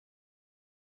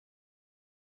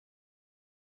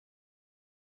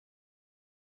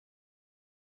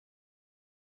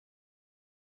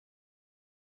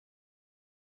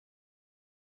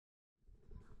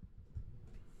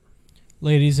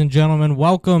Ladies and gentlemen,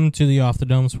 welcome to the Off the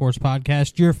Dome Sports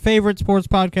Podcast, your favorite sports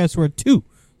podcast where two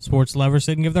sports lovers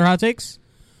sit and give their hot takes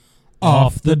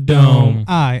off the dome.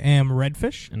 I am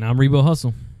Redfish. And I'm Rebo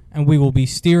Hustle. And we will be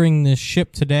steering this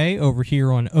ship today over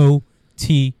here on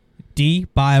OTD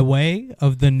by way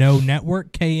of the No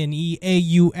Network,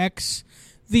 KNEAUX,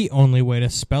 the only way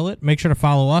to spell it. Make sure to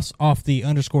follow us off the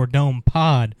 _dome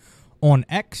pod on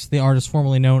X, the artist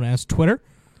formerly known as Twitter,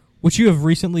 which you have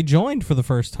recently joined for the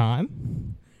first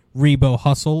time. Rebo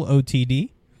Hustle OTD.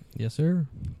 Yes, sir.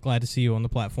 Glad to see you on the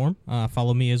platform.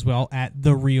 Follow me as well at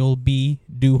The Real B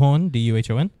Duhon,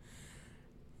 D-U-H-O-N.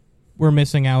 We're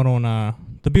missing out on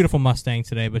the beautiful Mustang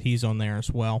today, but he's on there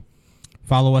as well.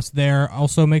 Follow us there.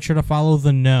 Also, make sure to follow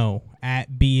the No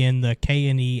at BN the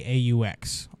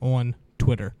KNEAUX on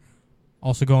Twitter.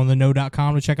 Also, go on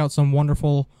theno.com to check out some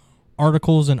wonderful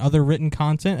articles and other written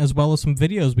content, as well as some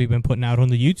videos we've been putting out on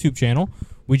the YouTube channel.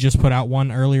 We just put out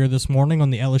one earlier this morning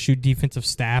on the LSU defensive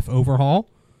staff overhaul,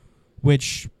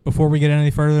 which, before we get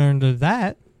any further into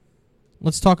that,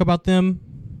 let's talk about them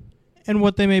and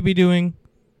what they may be doing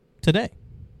today.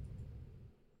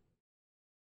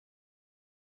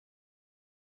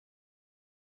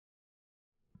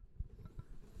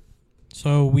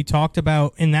 So we talked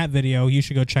about, in that video, you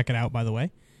should go check it out, by the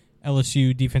way,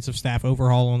 LSU defensive staff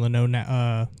overhaul on the No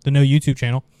YouTube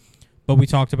channel. But we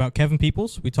talked about Kevin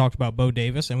Peoples, we talked about Bo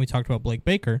Davis, and we talked about Blake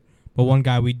Baker. But one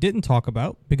guy we didn't talk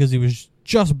about, because he was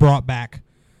just brought back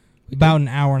about an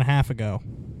hour and a half ago,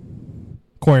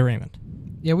 Corey Raymond.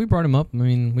 Yeah, we brought him up. I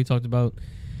mean, we talked about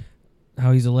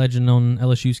how he's a legend on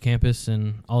LSU's campus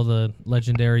and all the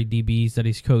legendary DBs that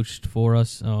he's coached for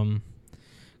us.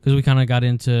 Because we kind of got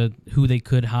into who they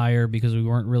could hire because we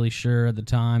weren't really sure at the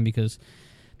time, because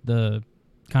the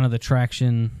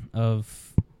traction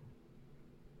of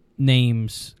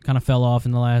names kind of fell off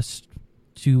in the last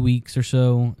 2 weeks or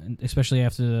so, especially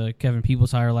after the Kevin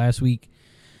Peoples hire last week.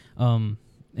 And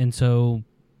so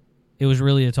it was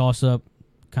really a toss-up,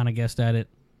 kind of guessed at it.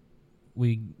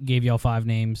 We gave y'all 5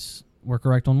 names. We're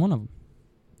correct on one of them.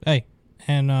 Hey,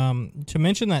 and to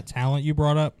mention that talent you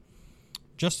brought up,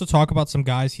 just to talk about some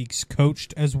guys he's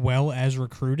coached as well as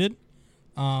recruited,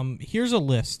 here's a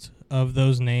list of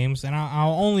those names, and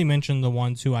I'll only mention the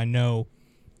ones who I know.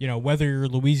 You know, whether you're a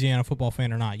Louisiana football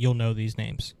fan or not, you'll know these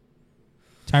names.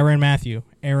 Tyrann Mathieu,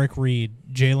 Eric Reed,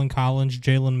 Jalen Collins,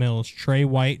 Jalen Mills, Trey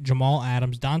White, Jamal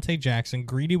Adams, Dante Jackson,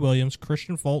 Greedy Williams,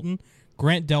 Christian Fulton,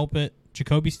 Grant Delpit,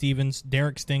 Jacoby Stevens,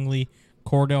 Derek Stingley,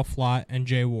 Cordell Flott, and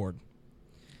Jay Ward.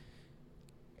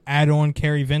 Add on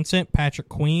Kerry Vincent, Patrick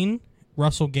Queen,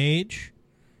 Russell Gage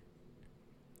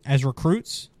as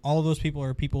recruits. All of those people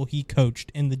are people he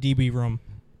coached in the DB room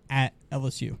at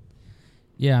LSU.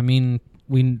 Yeah, I mean,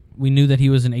 we knew that he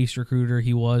was an ace recruiter.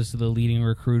 He was the leading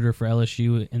recruiter for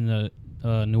LSU in the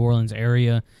New Orleans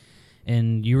area,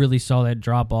 and you really saw that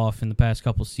drop off in the past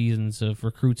couple seasons of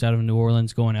recruits out of New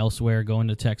Orleans going elsewhere, going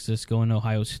to Texas, going to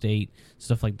Ohio State,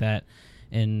 stuff like that.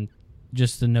 And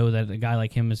just to know that a guy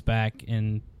like him is back,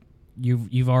 and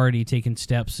you've already taken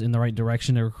steps in the right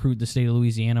direction to recruit the state of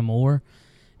Louisiana more.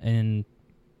 And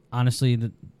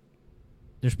honestly,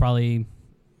 there's probably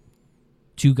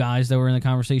 2 guys that were in the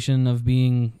conversation of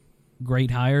being great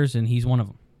hires, and he's one of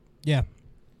them. Yeah.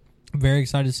 Very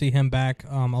excited to see him back,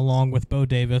 along with Bo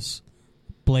Davis,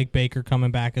 Blake Baker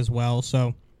coming back as well.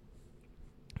 So,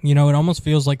 you know, it almost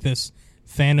feels like this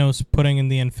Thanos putting in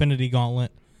the Infinity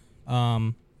Gauntlet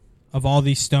of all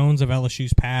these stones of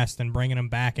LSU's past and bringing them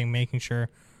back and making sure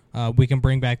we can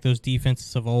bring back those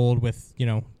defenses of old with, you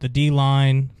know, the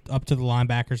D-line up to the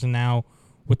linebackers, and now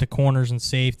with the corners and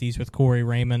safeties with Corey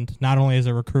Raymond, not only as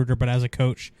a recruiter but as a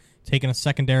coach, taking a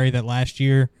secondary that last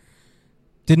year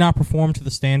did not perform to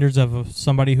the standards of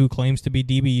somebody who claims to be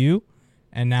DBU,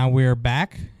 and now we're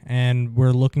back, and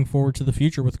we're looking forward to the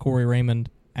future with Corey Raymond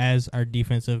as our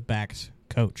defensive backs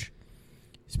coach.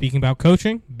 Speaking about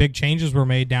coaching, big changes were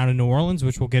made down in New Orleans,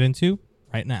 which we'll get into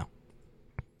right now.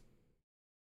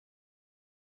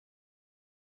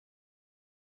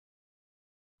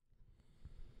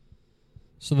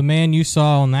 So the man you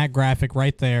saw on that graphic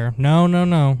right there, no,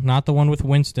 not the one with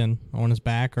Winston on his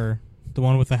back or the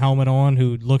one with the helmet on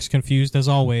who looks confused as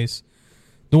always.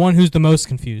 The one who's the most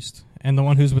confused and the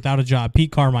one who's without a job,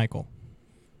 Pete Carmichael.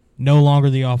 No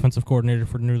longer the offensive coordinator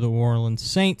for the New Orleans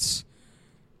Saints.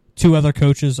 2 other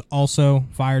coaches also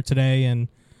fired today, and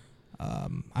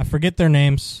I forget their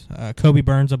names. Kobe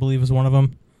Burns, I believe, is one of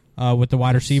them with the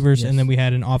wide receivers, yes. And then we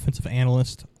had an offensive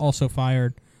analyst also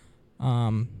fired.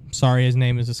 Sorry, his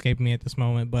name is escaping me at this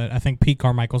moment, but I think Pete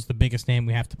Carmichael's the biggest name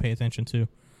we have to pay attention to.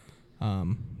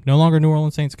 No longer New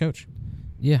Orleans Saints coach.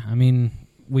 Yeah, I mean,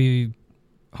 we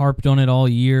harped on it all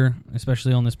year,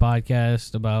 especially on this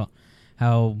podcast, about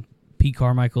how Pete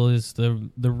Carmichael is the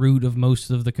root of most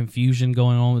of the confusion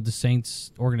going on with the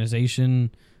Saints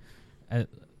organization. At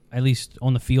least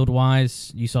on the field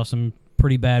wise, you saw some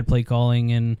pretty bad play calling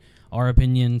in our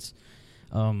opinions.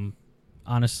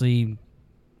 Honestly,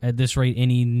 at this rate,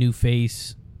 any new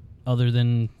face other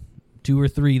than 2 or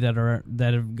 3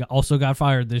 that have also got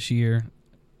fired this year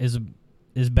is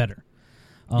better.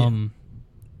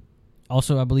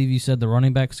 Also, I believe you said the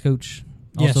running backs coach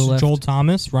also yes, left. Joel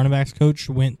Thomas, running backs coach,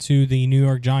 went to the New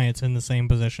York Giants in the same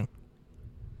position.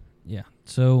 Yeah,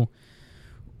 so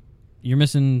you're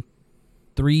missing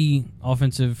 3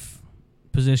 offensive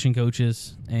position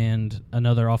coaches and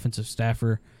another offensive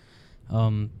staffer.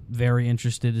 Very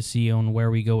interested to see on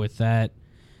where we go with that.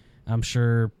 I'm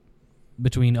sure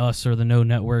between us or the No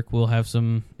Network, we'll have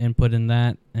some input in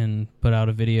that and put out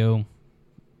a video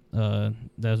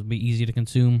that'll be easy to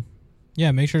consume.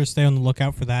 Yeah, make sure to stay on the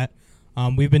lookout for that.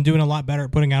 We've been doing a lot better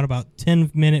at putting out about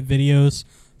 10-minute videos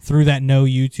through that No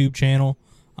YouTube channel,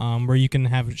 where you can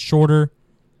have a shorter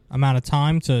amount of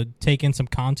time to take in some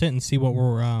content and see what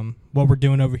we're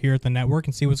doing over here at the network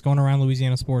and see what's going around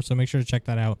Louisiana sports. So make sure to check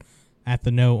that out at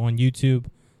the No on YouTube.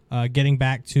 Getting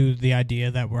back to the idea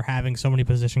that we're having so many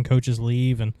position coaches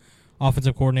leave and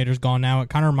offensive coordinators gone now, it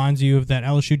kind of reminds you of that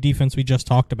LSU defense we just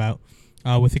talked about,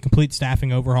 with a complete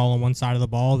staffing overhaul on one side of the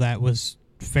ball that was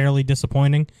fairly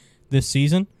disappointing this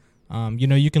season.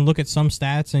 You can look at some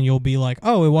stats and you'll be like,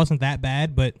 oh, it wasn't that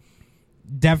bad, but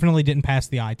definitely didn't pass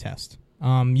the eye test.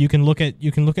 You can look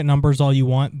at numbers all you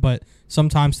want, but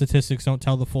sometimes statistics don't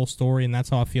tell the full story, and that's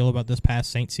how I feel about this past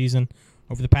Saints season.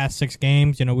 Over the past 6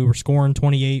 games, we were scoring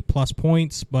 28-plus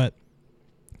points, but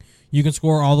you can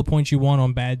score all the points you want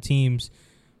on bad teams.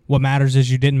 What matters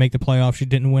is you didn't make the playoffs. You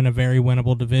didn't win a very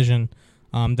winnable division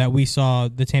that we saw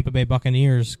the Tampa Bay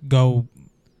Buccaneers go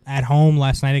at home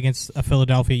last night against a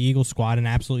Philadelphia Eagles squad and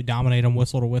absolutely dominate them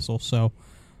whistle to whistle. So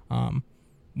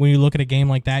when you look at a game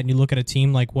like that and you look at a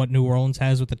team like what New Orleans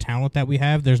has with the talent that we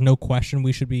have, there's no question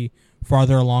we should be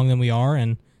farther along than we are,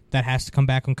 and that has to come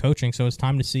back on coaching. So it's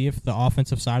time to see if the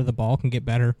offensive side of the ball can get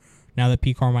better now that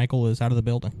Pete Carmichael is out of the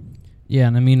building. Yeah,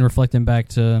 and I mean, reflecting back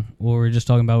to what we were just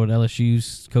talking about with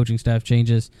LSU's coaching staff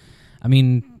changes, I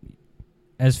mean,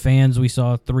 as fans, we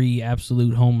saw 3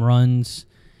 absolute home runs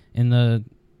in the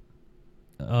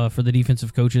for the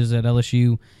defensive coaches at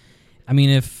LSU. I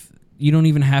mean, if you don't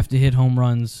even have to hit home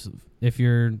runs if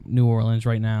you're New Orleans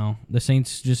right now. The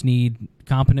Saints just need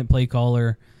competent play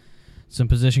caller, some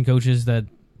position coaches that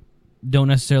don't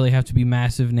necessarily have to be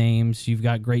massive names. You've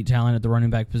got great talent at the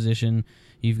running back position.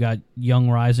 You've got young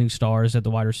rising stars at the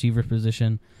wide receiver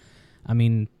position. I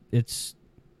mean, there's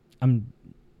not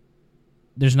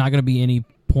going to be any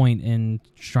point in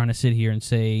trying to sit here and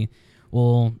say,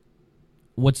 well,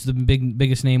 what's the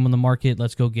biggest name on the market?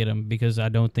 Let's go get him, because I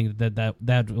don't think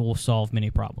that will solve many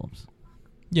problems.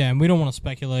 Yeah, and we don't want to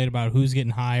speculate about who's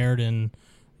getting hired and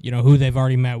who they've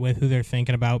already met with, who they're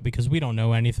thinking about, because we don't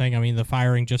know anything. I mean, the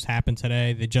firing just happened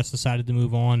today. They just decided to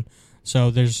move on.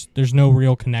 So there's no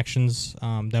real connections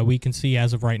that we can see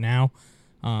as of right now.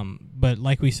 But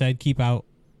like we said, keep out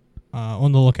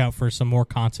on the lookout for some more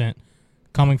content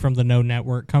coming from the No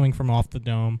Network, coming from Off the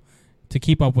Dome, to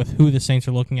keep up with who the Saints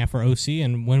are looking at for OC,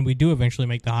 and when we do eventually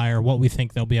make the hire, what we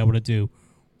think they'll be able to do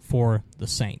for the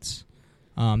Saints.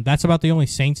 That's about the only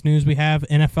Saints news we have.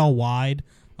 NFL-wide,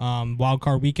 Wild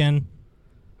Card Weekend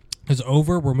is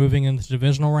over. We're moving into the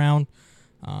divisional round.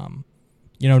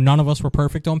 None of us were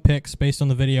perfect on picks based on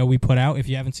the video we put out. If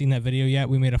you haven't seen that video yet,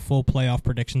 we made a full playoff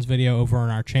predictions video over on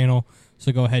our channel,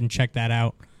 so go ahead and check that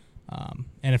out.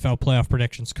 NFL playoff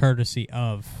predictions courtesy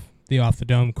of the Off the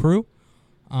Dome crew.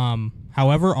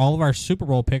 However, all of our Super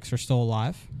Bowl picks are still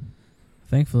alive.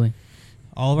 Thankfully.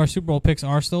 All of our Super Bowl picks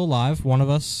are still alive. One of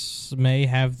us may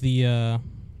have the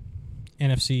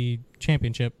NFC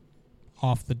Championship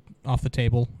off the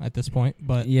table at this point,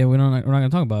 but yeah, we're not going to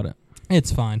talk about it.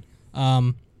 It's fine.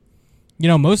 Most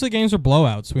of the games are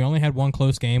blowouts. We only had one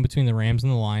close game between the Rams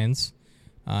and the Lions.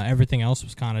 Everything else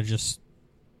was kind of just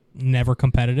never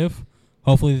competitive.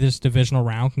 Hopefully this divisional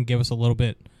round can give us a little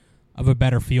bit of a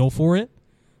better feel for it.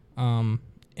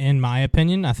 In my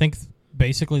opinion, I think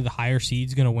basically the higher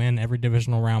seed's going to win every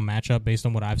divisional round matchup based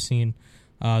on what I've seen.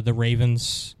 The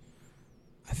Ravens,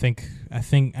 I think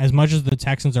as much as the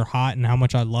Texans are hot and how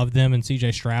much I love them and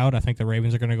CJ Stroud, I think the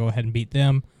Ravens are going to go ahead and beat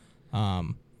them.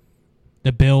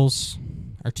 The Bills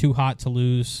are too hot to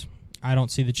lose. I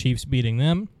don't see the Chiefs beating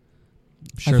them.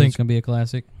 Sure, it's going to be a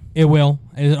classic. It will.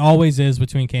 It always is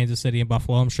between Kansas City and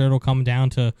Buffalo. I'm sure it'll come down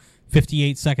to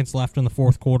 58 seconds left in the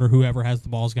fourth quarter. Whoever has the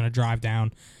ball is going to drive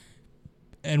down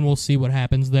and we'll see what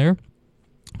happens there.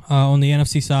 On the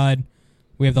NFC side,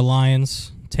 we have the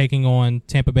Lions taking on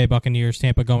Tampa Bay Buccaneers.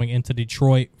 Tampa going into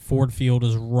Detroit. Ford Field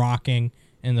is rocking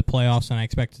in the playoffs, and I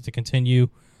expect it to continue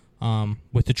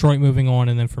with Detroit moving on.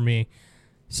 And then for me,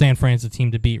 San Fran's the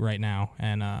team to beat right now,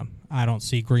 and I don't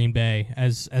see Green Bay,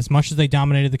 as much as they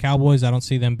dominated the Cowboys, I don't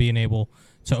see them being able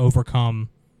to overcome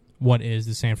what is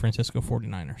the San Francisco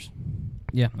 49ers.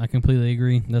 Yeah, I completely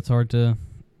agree. That's hard to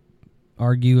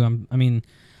argue. I mean,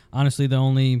 honestly, the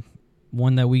only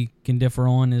one that we can differ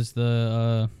on is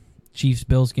the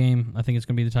Chiefs-Bills game. I think it's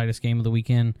going to be the tightest game of the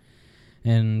weekend,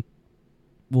 and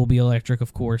will be electric,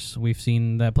 of course. We've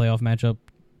seen that playoff matchup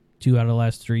 2 out of the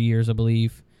last 3 years, I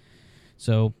believe.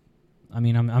 So, I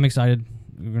mean, I'm excited.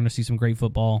 We're going to see some great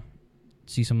football,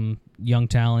 see some young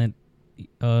talent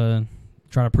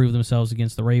try to prove themselves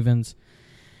against the Ravens.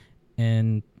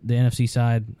 And the NFC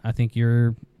side, I think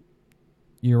you're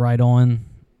right on.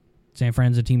 San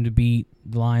Fran's a team to beat.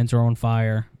 The Lions are on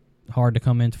fire. Hard to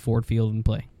come into Ford Field and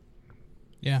play.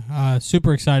 Yeah,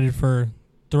 super excited for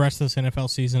the rest of this NFL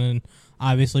season, and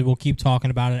obviously we'll keep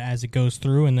talking about it as it goes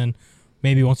through, and then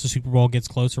maybe once the Super Bowl gets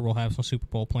closer, we'll have some Super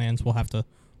Bowl plans. We'll have to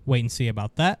wait and see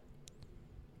about that.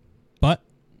 But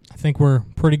I think we're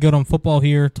pretty good on football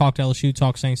here. Talked LSU,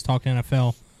 talked Saints, talked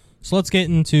NFL. So let's get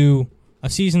into a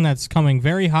season that's coming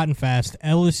very hot and fast,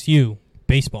 LSU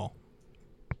baseball.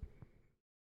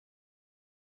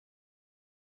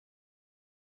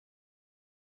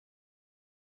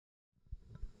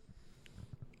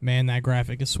 Man, that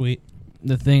graphic is sweet.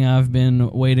 The thing I've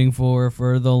been waiting for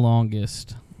the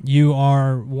longest. You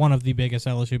are one of the biggest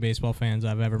LSU baseball fans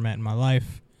I've ever met in my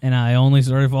life. And I only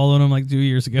started following them like 2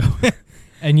 years ago.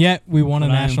 And yet, we won a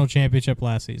national championship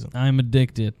last season. I'm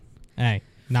addicted. Hey,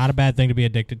 not a bad thing to be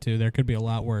addicted to. There could be a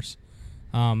lot worse.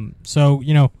 So,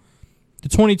 you know, the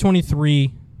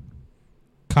 2023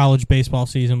 college baseball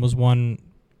season was one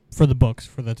for the books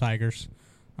for the Tigers.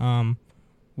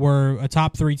 We're a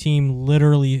top 3 team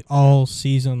literally all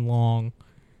season long.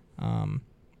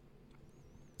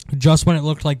 Just when it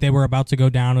looked like they were about to go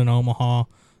down in Omaha,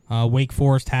 Wake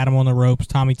Forest had them on the ropes.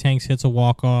 Tommy Tanks hits a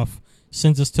walk-off,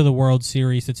 sends us to the World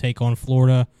Series to take on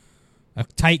Florida. A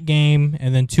tight game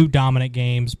and then 2 dominant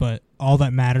games, but all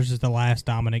that matters is the last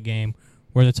dominant game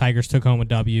where the Tigers took home a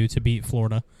W to beat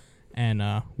Florida and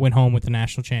went home with the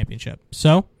national championship.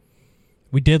 So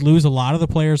we did lose a lot of the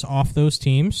players off those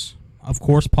teams. Of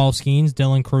course, Paul Skeens,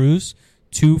 Dylan Cruz,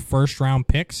 2 first-round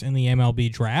picks in the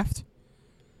MLB draft.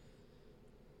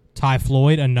 Ty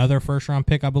Floyd, another first-round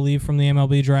pick, I believe, from the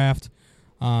MLB draft.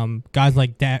 Guys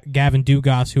like Gavin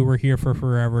Dugas, who were here for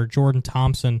forever. Jordan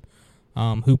Thompson,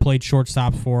 who played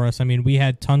shortstop for us. I mean, we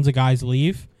had tons of guys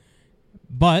leave,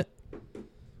 but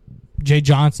Jay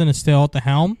Johnson is still at the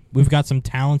helm. We've got some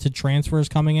talented transfers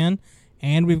coming in,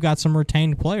 and we've got some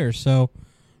retained players. So,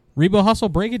 Rebo Hustle,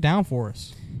 break it down for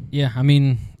us. Yeah, I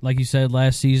mean, like you said,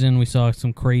 last season we saw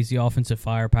some crazy offensive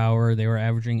firepower. They were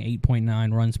averaging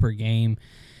 8.9 runs per game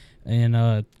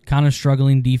and kind of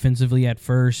struggling defensively at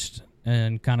first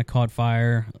and kind of caught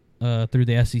fire through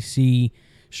the SEC,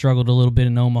 struggled a little bit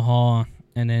in Omaha,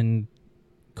 and then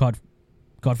caught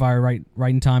fire right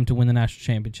in time to win the national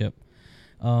championship.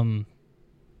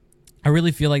 I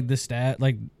really feel like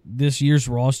this year's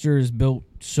roster is built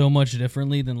so much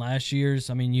differently than last year's.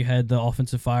 I mean, you had the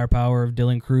offensive firepower of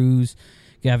Dylan Cruz,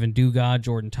 Gavin Dugas,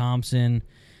 Jordan Thompson,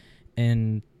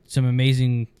 and some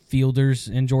amazing fielders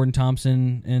in Jordan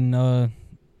Thompson. And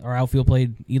our outfield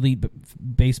played elite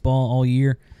baseball all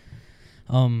year.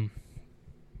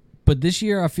 But this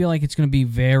year, I feel like it's going to be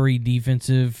very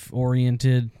defensive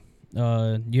oriented.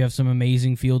 You have some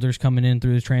amazing fielders coming in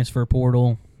through the transfer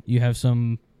portal. You have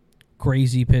some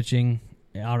crazy pitching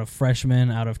out of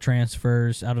freshmen, out of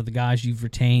transfers, out of the guys you've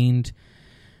retained.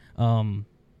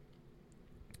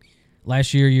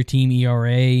 Last year, your team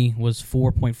ERA was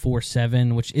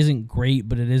 4.47, which isn't great,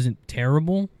 but it isn't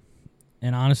terrible.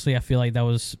 And honestly, I feel like that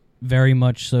was very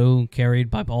much so carried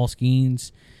by Paul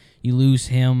Skeens. You lose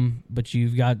him, but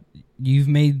you've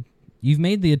made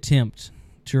the attempt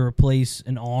to replace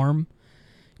an arm.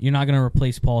 You're not going to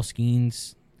replace Paul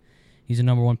Skeens. He's a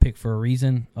number 1 pick for a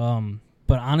reason.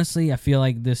 But honestly, I feel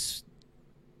like this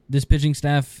pitching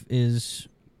staff is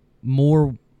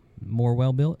more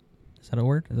well built. Is that a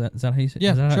word? Is that how you say?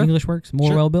 Yeah, is that sure. how English works?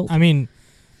 More well built. I mean,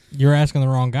 you're asking the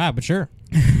wrong guy, but sure.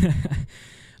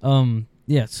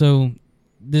 Yeah. So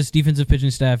this defensive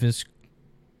pitching staff is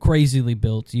crazily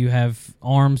built. You have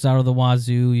arms out of the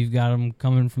wazoo. You've got them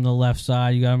coming from the left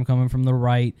side. You got them coming from the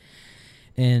right.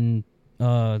 And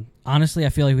honestly, I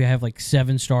feel like we have like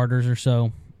 7 starters or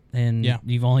so, and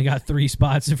you've only got 3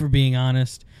 spots if we're being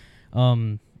honest.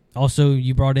 Also,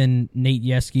 you brought in Nate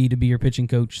Yeski to be your pitching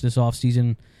coach this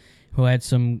offseason, who had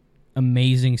some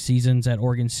amazing seasons at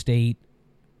Oregon State.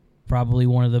 Probably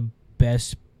one of the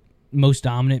best, most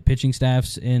dominant pitching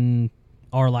staffs in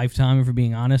our lifetime, if we're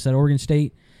being honest, at Oregon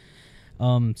State.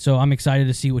 So I'm excited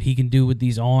to see what he can do with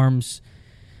these arms.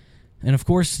 And, of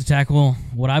course, to tackle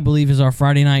what I believe is our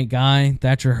Friday night guy,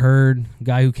 Thatcher Hurd,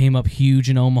 guy who came up huge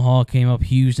in Omaha, came up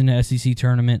huge in the SEC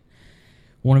tournament.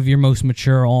 One of your most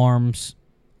mature arms.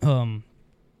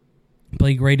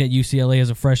 Played great at UCLA as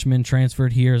a freshman,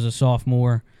 transferred here as a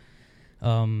sophomore.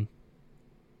 Just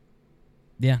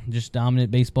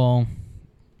dominant baseball.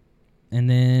 And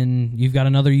then you've got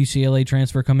another UCLA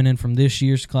transfer coming in from this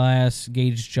year's class,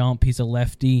 Gage Jump. He's a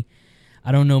lefty.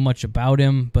 I don't know much about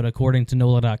him, but according to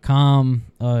NOLA.com,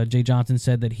 Jay Johnson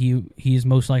said that he is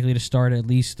most likely to start at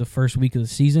least the first week of the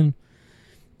season.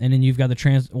 And then you've got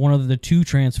one of the two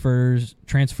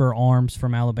transfer arms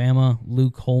from Alabama,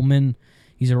 Luke Holman.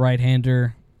 He's a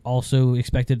right-hander, also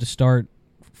expected to start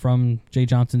from Jay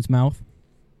Johnson's mouth.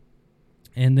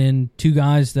 And then two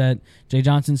guys that Jay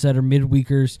Johnson said are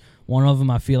midweekers. One of them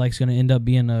I feel like is going to end up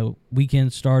being a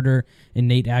weekend starter in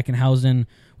Nate Ackenhausen.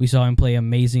 We saw him play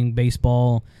amazing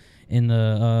baseball in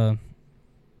the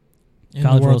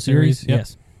College World Series. Yep.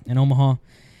 Yes, in Omaha.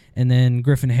 And then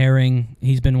Griffin Herring,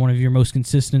 he's been one of your most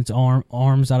consistent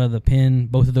arms out of the pen.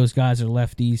 Both of those guys are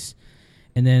lefties.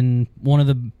 And then one of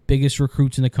the biggest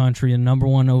recruits in the country, the number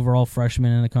one overall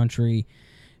freshman in the country,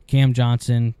 Cam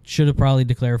Johnson, should have probably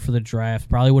declared for the draft.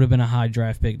 Probably would have been a high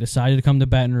draft pick. Decided to come to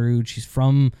Baton Rouge. He's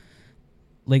from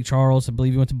Lake Charles. I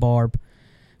believe he went to Barb.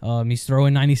 He's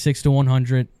throwing 96 to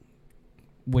 100,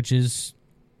 which is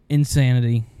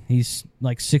insanity. He's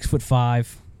like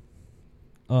 6'5".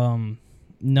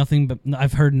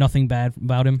 I've heard nothing bad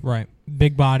about him. Right.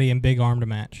 Big body and big arm to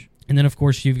match. And then, of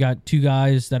course, you've got two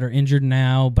guys that are injured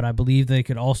now, but I believe they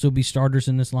could also be starters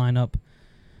in this lineup.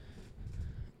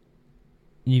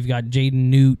 You've got Jaden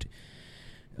Newt,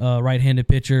 right-handed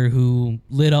pitcher who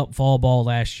lit up fall ball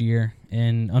last year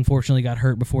and unfortunately got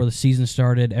hurt before the season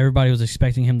started. Everybody was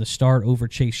expecting him to start over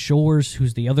Chase Shores,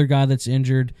 who's the other guy that's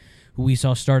injured, who we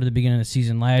saw start at the beginning of the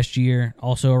season last year,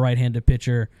 also a right-handed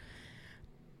pitcher.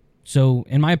 So,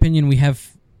 in my opinion, we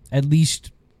have at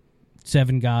least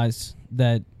 7 guys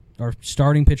that are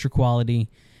starting pitcher quality,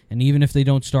 and even if they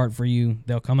don't start for you,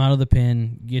 they'll come out of the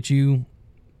pen, get you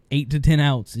 8 to 10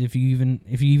 outs if you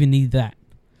even need that.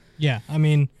 Yeah, I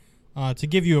mean, to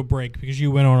give you a break because you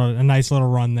went on a nice little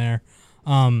run there.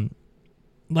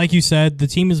 Like you said, the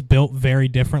team is built very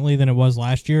differently than it was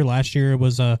last year. Last year it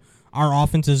was our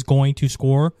offense is going to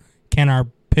score. Can our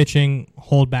pitching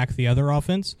hold back the other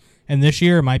offense? And this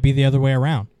year it might be the other way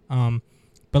around.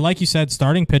 But like you said,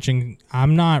 starting pitching,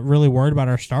 I'm not really worried about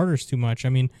our starters too much. I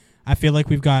mean, I feel like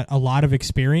we've got a lot of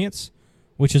experience,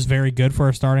 which is very good for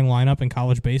a starting lineup in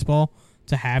college baseball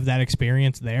to have that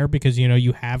experience there because,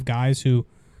 you have guys who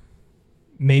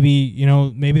maybe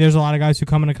there's a lot of guys who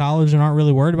come into college and aren't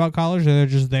really worried about college. They're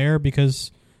just there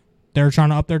because they're trying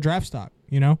to up their draft stock,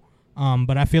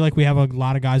 But I feel like we have a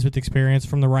lot of guys with experience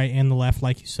from the right and the left,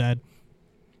 like you said.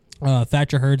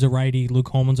 Thatcher Hurd's a righty, Luke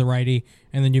Holman's a righty,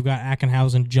 and then you've got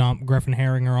Ackenhausen, Jump, Griffin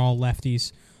Herring are all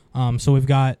lefties. So we've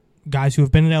got guys who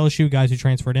have been at LSU, guys who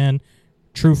transferred in,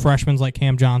 true freshmen like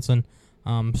Cam Johnson.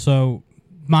 So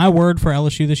my word for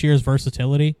LSU this year is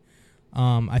versatility.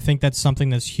 I think that's something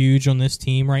that's huge on this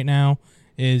team right now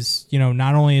is,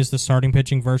 not only is the starting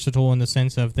pitching versatile in the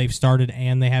sense of they've started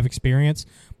and they have experience,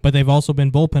 but they've also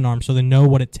been bullpen arms, so they know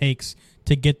what it takes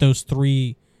to get those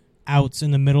 3 outs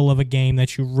in the middle of a game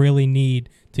that you really need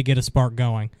to get a spark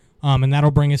going. And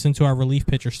that'll bring us into our relief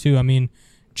pitchers too. I mean,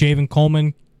 Javen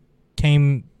Coleman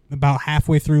came about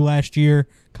halfway through last year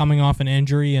coming off an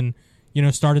injury and,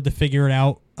 started to figure it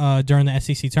out during the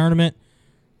SEC tournament.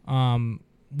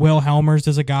 Will Helmers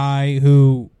is a guy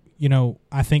who,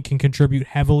 I think can contribute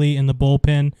heavily in the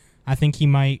bullpen. I think he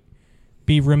might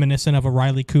be reminiscent of a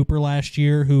Riley Cooper last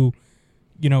year who,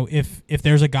 if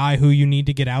there's a guy who you need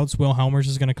to get outs, Will Helmers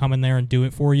is going to come in there and do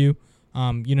it for you.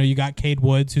 You got Cade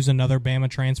Woods, who's another Bama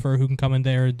transfer who can come in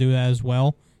there and do that as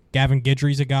well. Gavin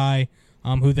Guidry's a guy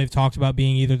who they've talked about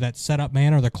being either that setup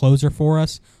man or the closer for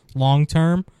us long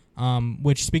term.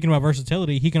 Which, speaking about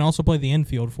versatility, he can also play the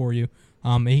infield for you.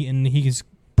 He's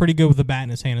pretty good with the bat in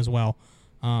his hand as well.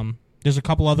 There's a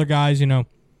couple other guys,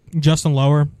 Justin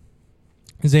Lower,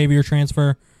 Xavier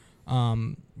transfer.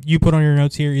 You put on your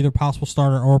notes here either possible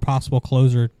starter or possible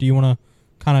closer. Do you want to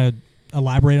kind of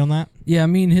elaborate on that? Yeah, I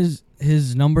mean,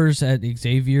 his numbers at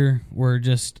Xavier were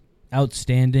just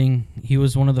outstanding. He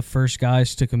was one of the first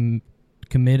guys to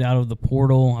commit out of the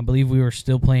portal. I believe we were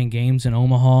still playing games in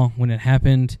Omaha when it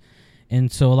happened,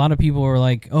 And so a lot of people were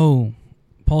like, oh,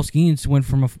 Paul Skeens went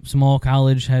from a small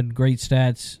college, had great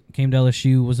stats, came to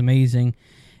LSU, was amazing.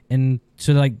 And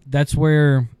so like that's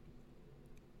where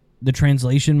the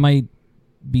translation might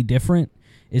be different,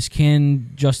 is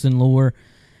can Justin Lohr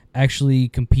actually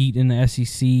compete in the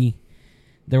SEC?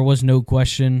 There was no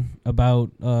question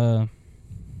about Paul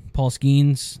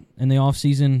Skeens in the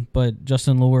offseason, but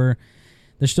Justin Lohr,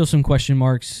 there's still some question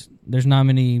marks. There's not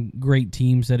many great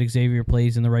teams that Xavier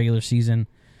plays in the regular season.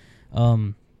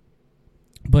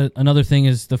 But another thing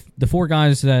is the four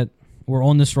guys that were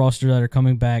on this roster that are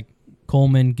coming back,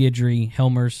 Coleman, Guidry,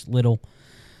 Helmers, Little,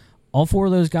 all four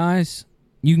of those guys,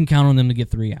 you can count on them to get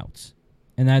 3 outs.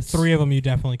 And that's 3 of them you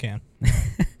definitely can.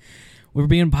 We're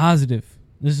being positive.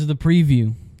 This is the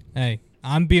preview. Hey,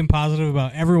 I'm being positive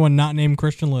about everyone not named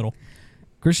Christian Little.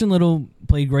 Christian Little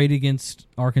played great against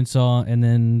Arkansas and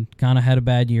then kind of had a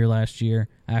bad year last year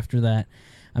after that.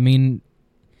 I mean,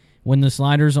 when the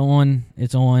slider's on,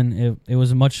 it's on. It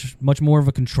was a much more of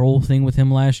a control thing with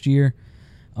him last year.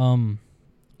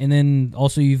 And then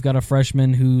also you've got a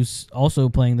freshman who's also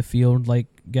playing the field like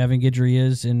Gavin Guidry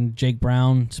is, and Jake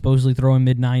Brown supposedly throwing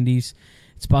mid-90s.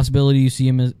 It's a possibility you see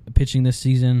him pitching this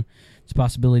season. It's a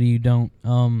possibility you don't.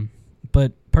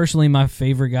 But personally, my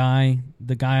favorite guy,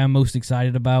 the guy I'm most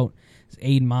excited about, is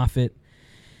Aiden Moffitt.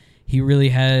 He really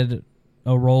had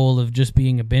a role of just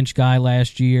being a bench guy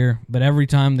last year, but every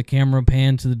time the camera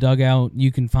panned to the dugout,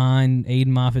 you can find Aiden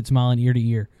Moffitt smiling ear to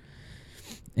ear.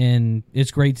 And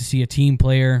it's great to see a team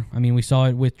player. I mean, we saw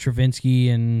it with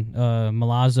Travinsky and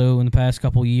Milazzo in the past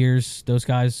couple years. Those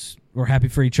guys were happy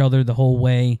for each other the whole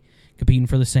way, competing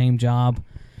for the same job.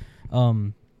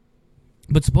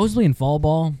 But supposedly in fall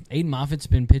ball, Aiden Moffitt's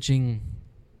been throwing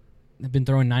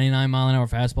 99-mile-an-hour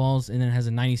fastballs and then has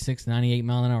a 96,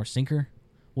 98-mile-an-hour sinker,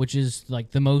 which is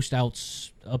like the most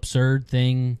absurd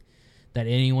thing that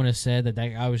anyone has said, that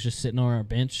guy was just sitting on our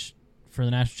bench for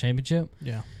the national championship.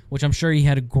 Yeah. Which I'm sure he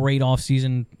had a great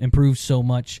offseason, improved so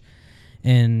much.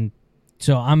 And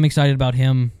so I'm excited about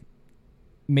him.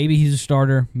 Maybe he's a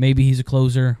starter. Maybe he's a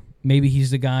closer. Maybe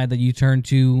he's the guy that you turn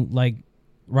to like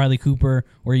Riley Cooper,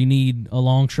 where you need a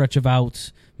long stretch of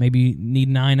outs. Maybe you need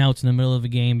 9 outs in the middle of a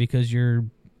game because your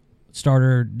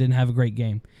starter didn't have a great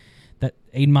game. That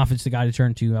Aiden Moffitt's the guy to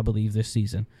turn to, I believe, this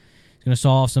season. He's going to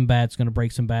saw off some bats, going to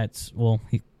break some bats. Well,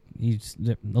 he's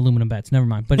aluminum bats. Never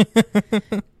mind. But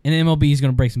in MLB, he's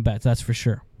going to break some bats. That's for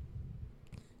sure.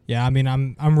 Yeah, I mean,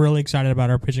 I'm really excited about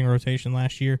our pitching rotation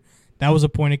last year. That was a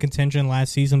point of contention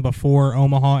last season before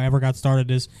Omaha ever got started,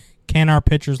 is can our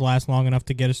pitchers last long enough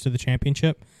to get us to the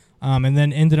championship? And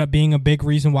then ended up being a big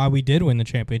reason why we did win the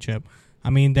championship.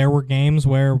 I mean, there were games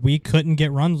where we couldn't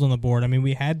get runs on the board. I mean,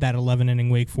 we had that 11-inning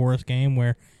Wake Forest game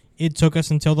where it took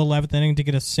us until the 11th inning to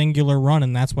get a singular run,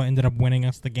 and that's what ended up winning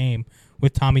us the game,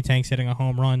 with Tommy Tanks hitting a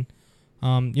home run.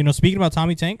 Speaking about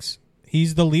Tommy Tanks,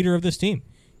 he's the leader of this team.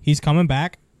 He's coming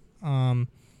back.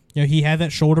 He had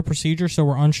that shoulder procedure, so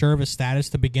we're unsure of his status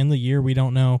to begin the year. We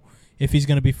don't know if he's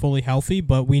going to be fully healthy,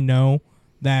 but we know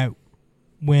that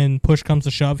when push comes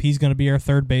to shove, he's going to be our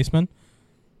third baseman.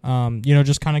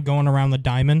 Just kind of going around the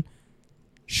diamond.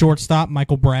 Shortstop,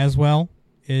 Michael Braswell,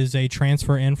 is a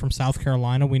transfer in from South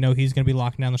Carolina. We know he's going to be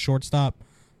locking down the shortstop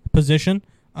position.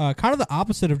 Kind of the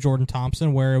opposite of Jordan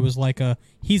Thompson, where it was like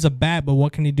he's a bat, but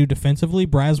what can he do defensively?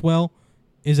 Braswell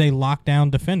is a lockdown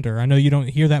defender. I know you don't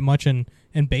hear that much in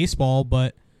baseball,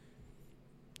 but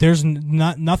there's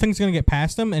nothing's going to get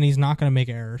past him, and he's not going to make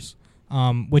errors,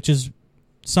 which is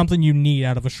something you need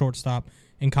out of a shortstop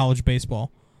in college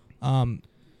baseball.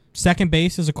 Second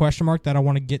base is a question mark that I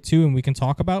want to get to and we can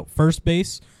talk about. First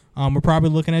base, we're probably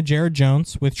looking at Jared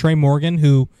Jones with Trey Morgan,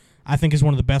 who I think is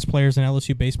one of the best players in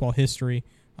LSU baseball history,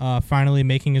 finally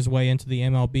making his way into the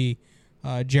MLB.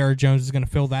 Jared Jones is going to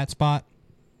fill that spot.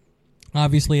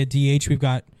 Obviously at DH, we've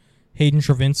got Hayden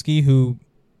Travinsky, who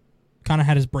kind of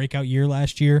had his breakout year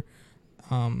last year.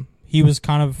 He was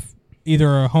kind of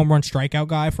either a home run strikeout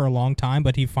guy for a long time,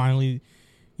 but he finally,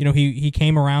 he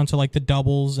came around to like the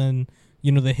doubles and,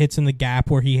 the hits in the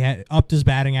gap where he had upped his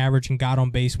batting average and got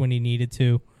on base when he needed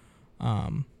to.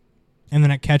 And then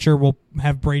at catcher, we'll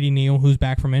have Brady Neal, who's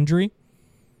back from injury.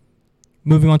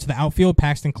 Moving on to the outfield,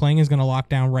 Paxton Kling is going to lock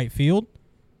down right field.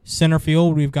 Center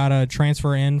field, we've got a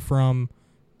transfer in from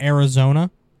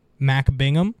Arizona, Mac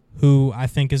Bingham, who I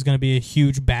think is going to be a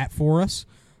huge bat for us.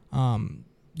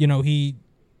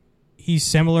 He's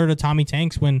similar to Tommy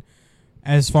Tanks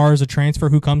as far as a transfer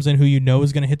who comes in who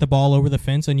is going to hit the ball over the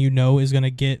fence and is going to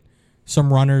get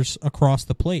some runners across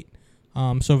the plate.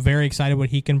 So very excited what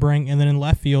he can bring. And then in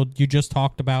left field, you just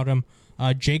talked about him,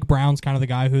 Jake Brown's kind of the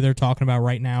guy who they're talking about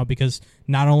right now because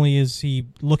not only is he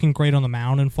looking great on the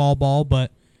mound in fall ball,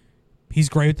 but he's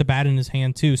great with the bat in his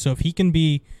hand too. So if he can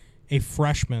be a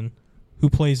freshman who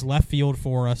plays left field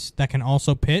for us that can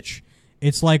also pitch,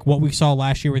 it's like what we saw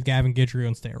last year with Gavin Guidry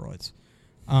on steroids.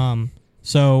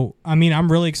 So, I mean,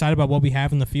 I'm really excited about what we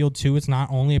have in the field too. It's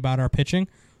not only about our pitching.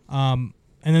 And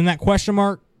then that question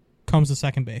mark comes to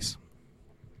second base.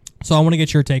 So I want to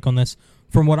get your take on this.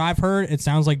 From what I've heard, it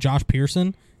sounds like Josh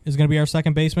Pearson is going to be our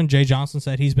second baseman. Jay Johnson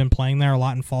said he's been playing there a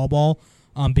lot in fall ball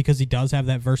because he does have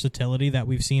that versatility that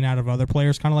we've seen out of other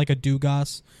players, kind of like a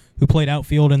Dugas who played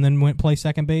outfield and then went play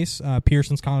second base.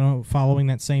 Pearson's kind of following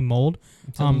that same mold.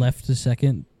 Left to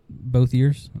second both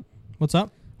years. What's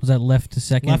up? Was that left to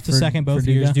second? Left to second both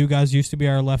years. Dugas used to be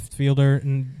our left fielder,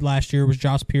 and last year was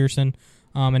Josh Pearson,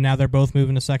 and now they're both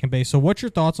moving to second base. So what's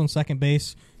your thoughts on second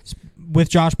base with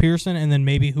Josh Pearson, and then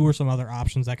maybe who are some other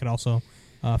options that could also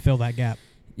fill that gap?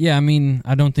 Yeah, I mean,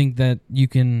 I don't think that you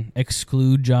can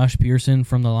exclude Josh Pearson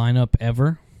from the lineup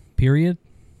ever, period.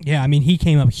 Yeah, I mean, he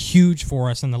came up huge for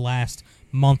us in the last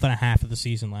month and a half of the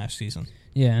season last season.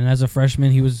 Yeah, and as a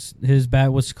freshman, his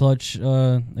bat was clutch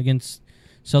against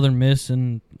Southern Miss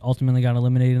and ultimately got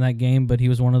eliminated in that game, but he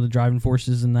was one of the driving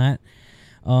forces in that.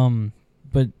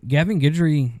 But Gavin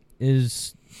Guidry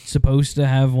is supposed to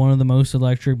have one of the most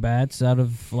electric bats out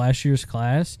of last year's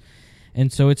class,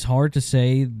 and so it's hard to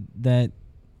say that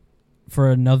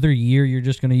for another year you're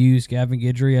just going to use Gavin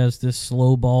Guidry as this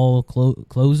slow ball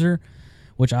closer,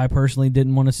 which I personally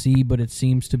didn't want to see, but it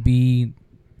seems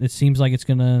like it's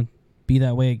going to be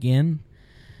that way again.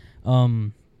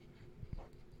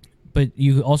 But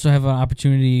you also have an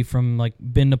opportunity from like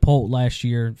Ben DePault last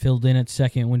year, filled in at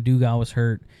second when Dugas was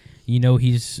hurt. You know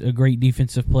he's a great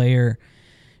defensive player.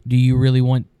 Do you really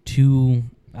want two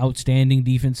outstanding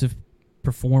defensive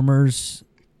performers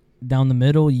down the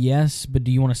middle? Yes, but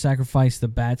do you want to sacrifice the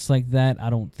bats like that? I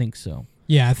don't think so.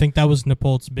 Yeah, I think that was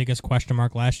DePault's biggest question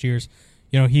mark last year's.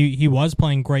 You know, he was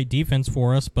playing great defense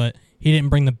for us, but he didn't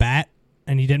bring the bat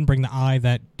and he didn't bring the eye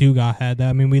that Dugas had.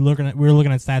 I mean, we were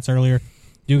looking at stats earlier.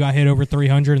 Dugas hit over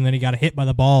 300, and then he got hit by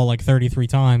the ball like 33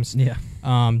 times. Yeah.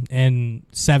 In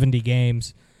 70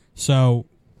 games. So,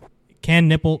 can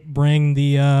Nipple bring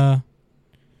the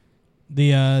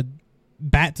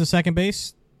bat to second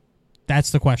base?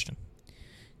 That's the question.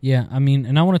 Yeah, I mean,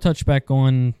 and I want to touch back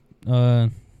on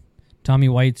Tommy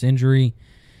White's injury.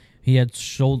 He had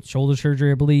shoulder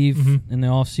surgery, I believe, in the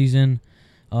offseason.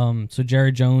 So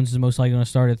Jared Jones is most likely going to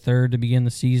start at third to begin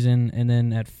the season, and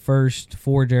then at first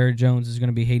for Jared Jones is going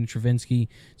to be Hayden Travinski.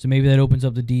 So maybe that opens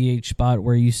up the DH spot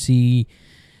where you see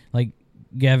like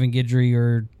Gavin Guidry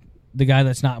or the guy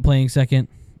that's not playing second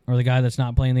or the guy that's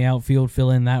not playing the outfield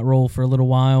fill in that role for a little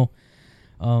while.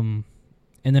 And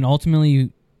then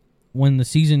ultimately, when the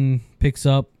season picks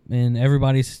up and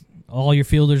all your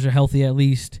fielders are healthy at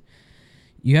least,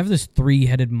 you have this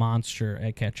three-headed monster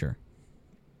at catcher.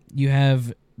 You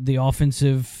have the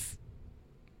offensive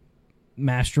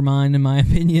mastermind, in my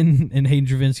opinion, and Hayden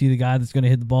Travinski, the guy that's going to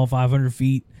hit the ball 500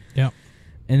 feet. Yep.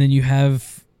 And then you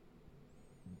have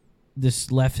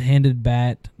this left-handed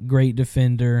bat, great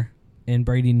defender, and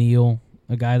Brady Neal,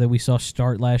 a guy that we saw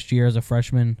start last year as a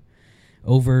freshman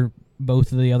over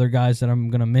both of the other guys that I'm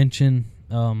going to mention.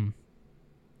 And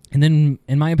then,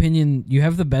 in my opinion, you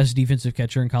have the best defensive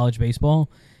catcher in college baseball,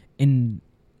 and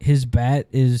his bat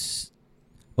is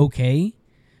okay,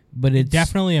 but it's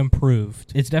definitely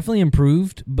improved. It's definitely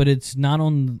improved, but it's not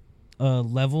on a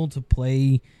level to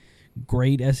play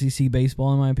great SEC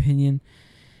baseball, in my opinion,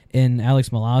 and Alex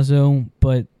Milazzo.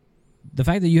 But the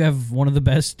fact that you have one of the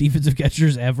best defensive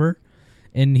catchers ever,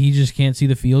 and he just can't see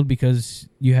the field because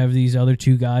you have these other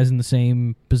two guys in the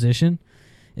same position,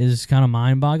 is kind of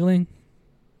mind-boggling.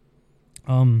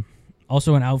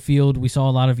 Also in outfield, we saw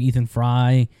a lot of Ethan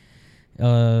Fry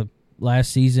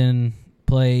last season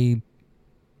play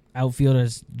outfield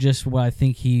as just what I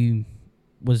think he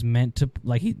was meant to.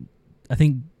 I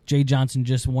think Jay Johnson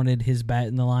just wanted his bat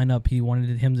in the lineup. He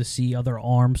wanted him to see other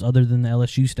arms other than the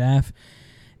LSU staff.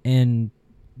 And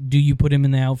do you put him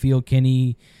in the outfield? Can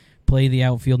he play the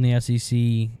outfield in the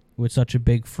SEC with such a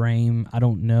big frame? I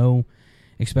don't know,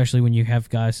 especially when you have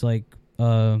guys like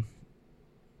Bingham,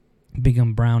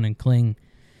 Brown, and Kling.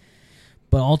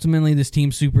 But ultimately, this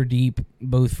team's super deep,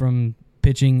 both from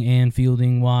pitching and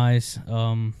fielding wise.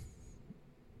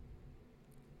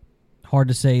 Hard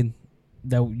to say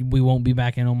that we won't be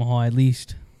back in Omaha at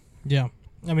least. Yeah.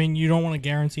 I mean, you don't want to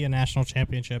guarantee a national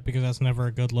championship because that's never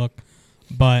a good look.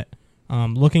 But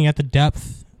looking at the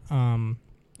depth and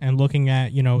looking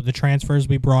at, the transfers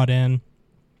we brought in,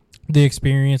 the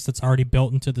experience that's already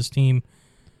built into this team,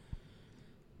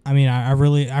 I mean, I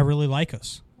really like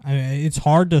us. I mean, it's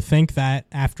hard to think that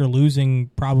after losing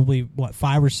probably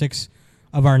 5 or 6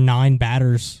 of our 9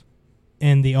 batters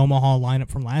in the Omaha lineup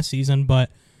from last season,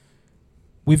 but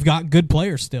we've got good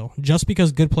players still. Just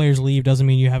because good players leave doesn't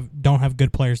mean you don't have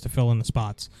good players to fill in the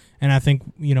spots. And I think,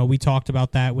 we talked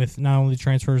about that with not only the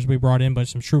transfers we brought in, but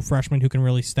some true freshmen who can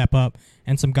really step up,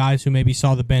 and some guys who maybe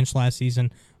saw the bench last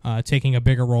season taking a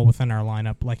bigger role within our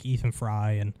lineup, like Ethan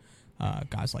Fry and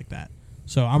guys like that.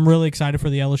 So I'm really excited for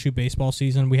the LSU baseball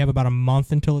season. We have about a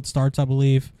month until it starts, I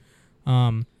believe.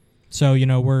 So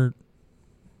we're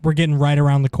getting right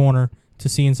around the corner to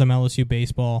seeing some LSU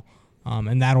baseball.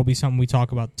 And that'll be something we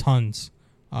talk about tons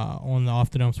on the Off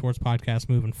the Dome Sports Podcast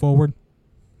moving forward.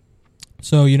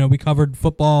 So, we covered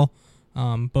football,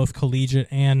 both collegiate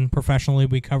and professionally.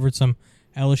 We covered some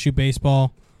LSU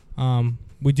baseball.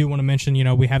 We do want to mention,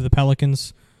 we have the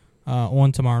Pelicans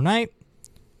on tomorrow night.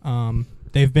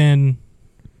 They've been,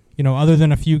 other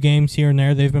than a few games here and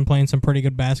there, they've been playing some pretty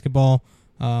good basketball,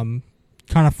 kind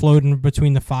of floating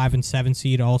between the 5 and 7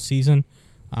 seed all season.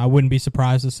 I wouldn't be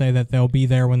surprised to say that they'll be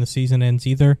there when the season ends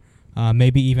either.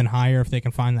 Maybe even higher if they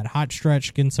can find that hot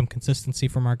stretch, getting some consistency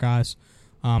from our guys.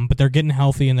 But they're getting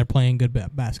healthy and they're playing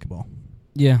good basketball.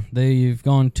 Yeah, they've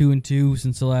gone 2-2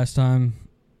 since the last time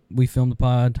we filmed the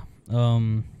pod.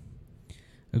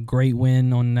 A great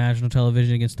win on national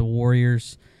television against the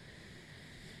Warriors,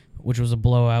 which was a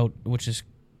blowout, which is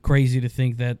crazy to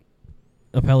think that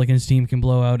a Pelicans team can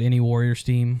blow out any Warriors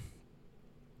team.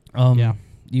 Yeah.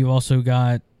 You also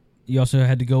had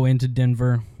to go into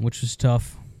Denver, which was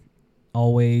tough.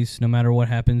 Always, no matter what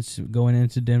happens, going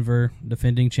into Denver,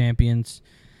 defending champions,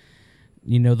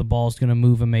 the ball's going to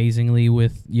move amazingly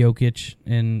with Jokic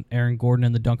and Aaron Gordon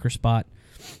in the dunker spot.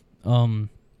 So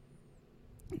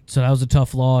that was a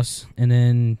tough loss. And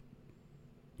then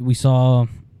we saw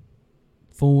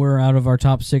 4 out of our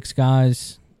top 6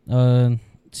 guys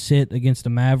sit against the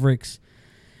Mavericks.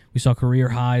 We saw career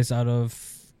highs out of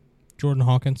Jordan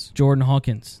Hawkins.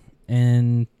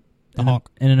 And The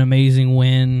Hawk. And an amazing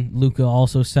win. Luka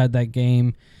also sat that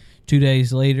game. 2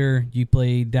 days later, you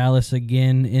play Dallas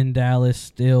again in Dallas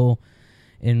still.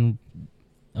 And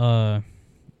our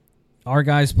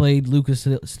guys played. Luka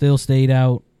still stayed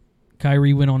out.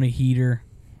 Kyrie went on a heater.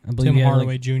 I believe Tim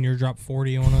Hardaway Jr. dropped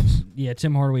 40 on us. Yeah,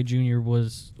 Tim Hardaway Jr.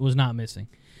 was not missing.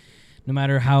 No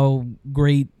matter how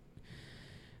greatly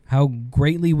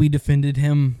we defended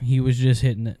him, he was just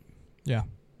hitting it. Yeah.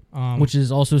 Which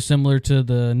is also similar to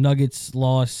the Nuggets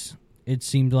loss. It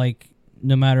seemed like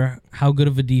no matter how good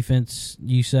of a defense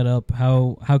you set up,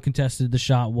 how contested the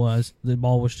shot was, the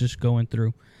ball was just going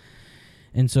through.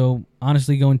 And so,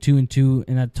 honestly, going 2-2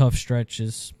 in that tough stretch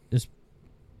is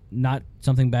not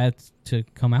something bad to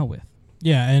come out with.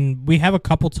 Yeah, and we have a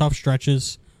couple tough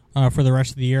stretches for the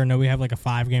rest of the year. I know we have like a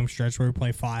 5-game stretch where we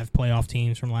play 5 playoff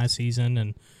teams from last season,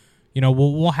 and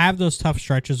we'll have those tough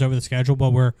stretches over the schedule,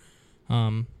 but we're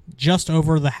just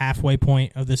over the halfway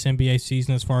point of this NBA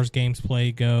season as far as games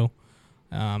played go.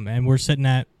 And we're sitting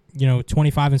at,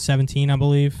 25-17, I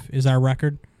believe, is our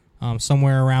record,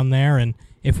 somewhere around there. And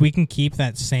if we can keep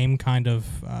that same kind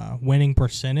of winning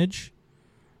percentage,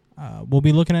 we'll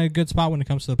be looking at a good spot when it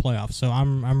comes to the playoffs. So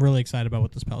I'm really excited about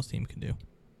what this Pels team can do.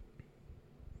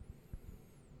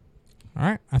 All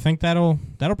right, I think that'll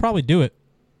probably do it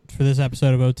for this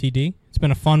episode of OTD. It's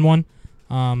been a fun one.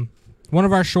 One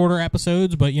of our shorter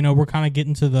episodes, but, we're kind of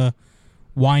getting to the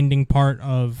winding part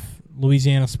of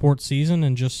Louisiana sports season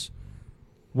and just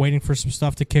waiting for some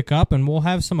stuff to kick up, and we'll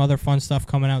have some other fun stuff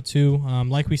coming out too.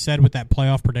 Like we said with that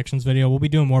playoff predictions video, we'll be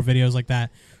doing more videos like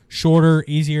that. Shorter,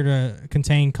 easier to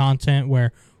contain content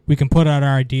where we can put out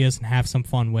our ideas and have some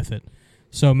fun with it.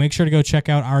 So make sure to go check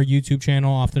out our YouTube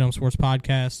channel, Off the Dome Sports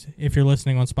Podcast. If you're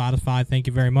listening on Spotify, thank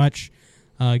you very much.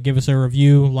 Give us a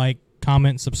review, like,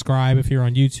 comment, subscribe if you're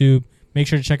on YouTube. Make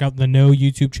sure to check out the No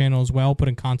YouTube channel as well,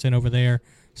 putting content over there,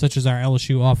 such as our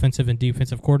LSU offensive and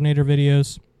defensive coordinator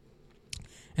videos.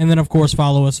 And then, of course,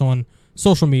 follow us on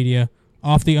social media,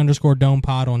 _Dome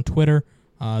Pod on Twitter,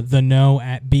 The No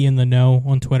at Be in the Know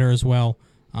on Twitter as well.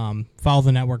 Follow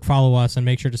the network, follow us, and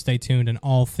make sure to stay tuned in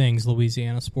all things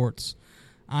Louisiana sports.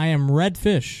 I am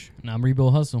Redfish. And I'm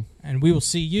Rebo Hustle. And we will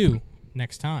see you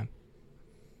next time.